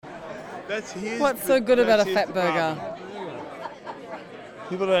That's his. What's so good about a Phat Burger?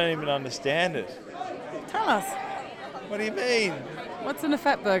 People don't even understand it. Tell us. What do you mean? What's in a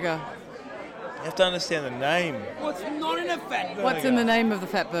Phat Burger? You have to understand the name. What's not in a Phat Burger? What's in the name of the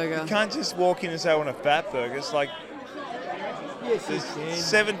Phat Burger? You can't just walk in and say I want a Phat Burger. It's like Yes, you there's can.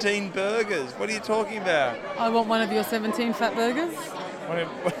 17 burgers. What are you talking about? I want one of your 17 Phat Burgers.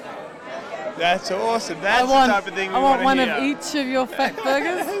 That's awesome. That's the type of thing we want to hear. I want one of each of your Phat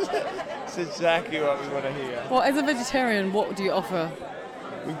Burgers. That's exactly what we want to hear. Well, as a vegetarian, what do you offer?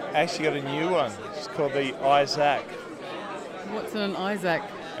 We've actually got a new one. It's called the Isaac. What's in an Isaac?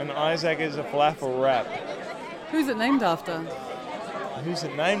 An Isaac is a falafel wrap. Who's it named after? Who's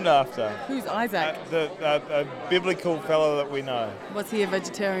it named after? Who's Isaac? A biblical fellow that we know. Was he a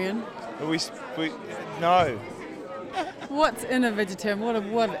vegetarian? No. What's in a vegetarian?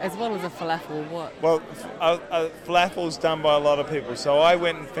 What as well as a falafel? What? Well, falafel's done by a lot of people, so I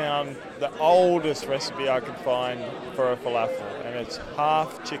went and found the oldest recipe I could find for a falafel, and it's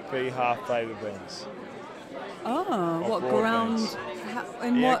half chickpea, half fava beans. Oh, what ground?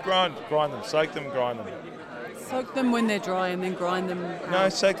 ground? Grind them, soak them, grind them. Soak them when they're dry and then grind them. No,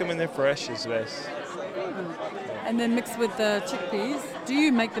 soak them when they're fresh is best. And then mix with the chickpeas. Do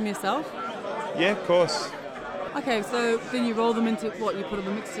you make them yourself? Yeah, of course. Okay, so then you roll them into what? You put them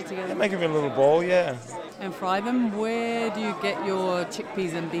in a mixture together? Make them in a little ball, yeah. And fry them. Where do you get your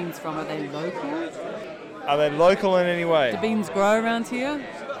chickpeas and beans from? Are they local? Are they local in any way? Do beans grow around here?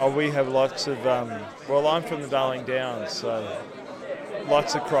 Oh, we have lots of, well, I'm from the Darling Downs, so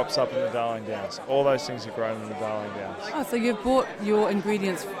lots of crops up in the Darling Downs. All those things are grown in the Darling Downs. Oh, so you've bought your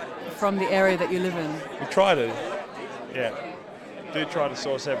ingredients from the area that you live in? We try to, yeah. Do try to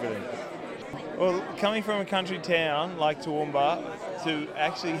source everything. Well, coming from a country town like Toowoomba, to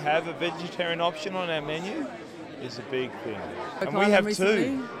actually have a vegetarian option on our menu is a big thing. And we have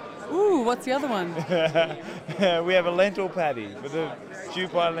two. Ooh, what's the other one? We have a lentil patty with a stew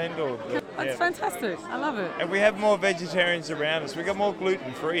pie lentil. That's fantastic. I love it. And we have more vegetarians around us. We've got more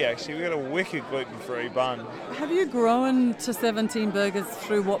gluten-free, actually. We've got a wicked gluten-free bun. Have you grown to 17 burgers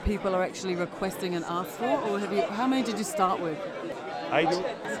through what people are actually requesting and ask for? Or how many did you start with? 8.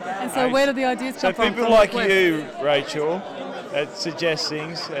 And so where do the ideas come from? So people like you, Rachel, that suggest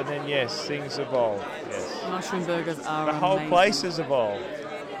things, and then, yes, things evolve. Yes. Mushroom burgers are The whole amazing. place has evolved.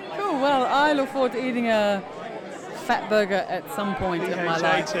 Cool. Well, I look forward to eating a Phat Burger at some point in my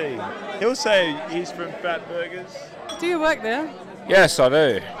life. He'll say he's from Phat Burgers. Do you work there? Yes, I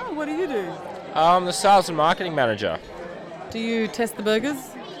do. Oh, what do you do? I'm the sales and marketing manager. Do you test the burgers?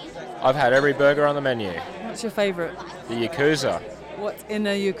 I've had every burger on the menu. What's your favourite? The Yakuza. What's in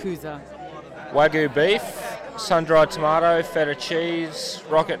a Yakuza? Wagyu beef, sun-dried tomato, feta cheese,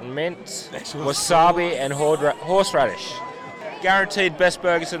 rocket and mint, wasabi and horseradish. Guaranteed best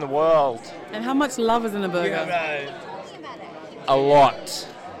burgers in the world. And how much love is in a burger? A lot.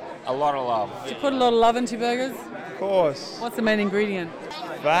 A lot of love. Do you put a lot of love into your burgers? Of course. What's the main ingredient?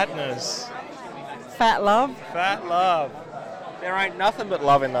 Fatness. Fat love? Fat love. There ain't nothing but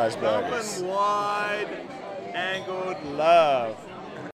love in those burgers. Wide-angled love.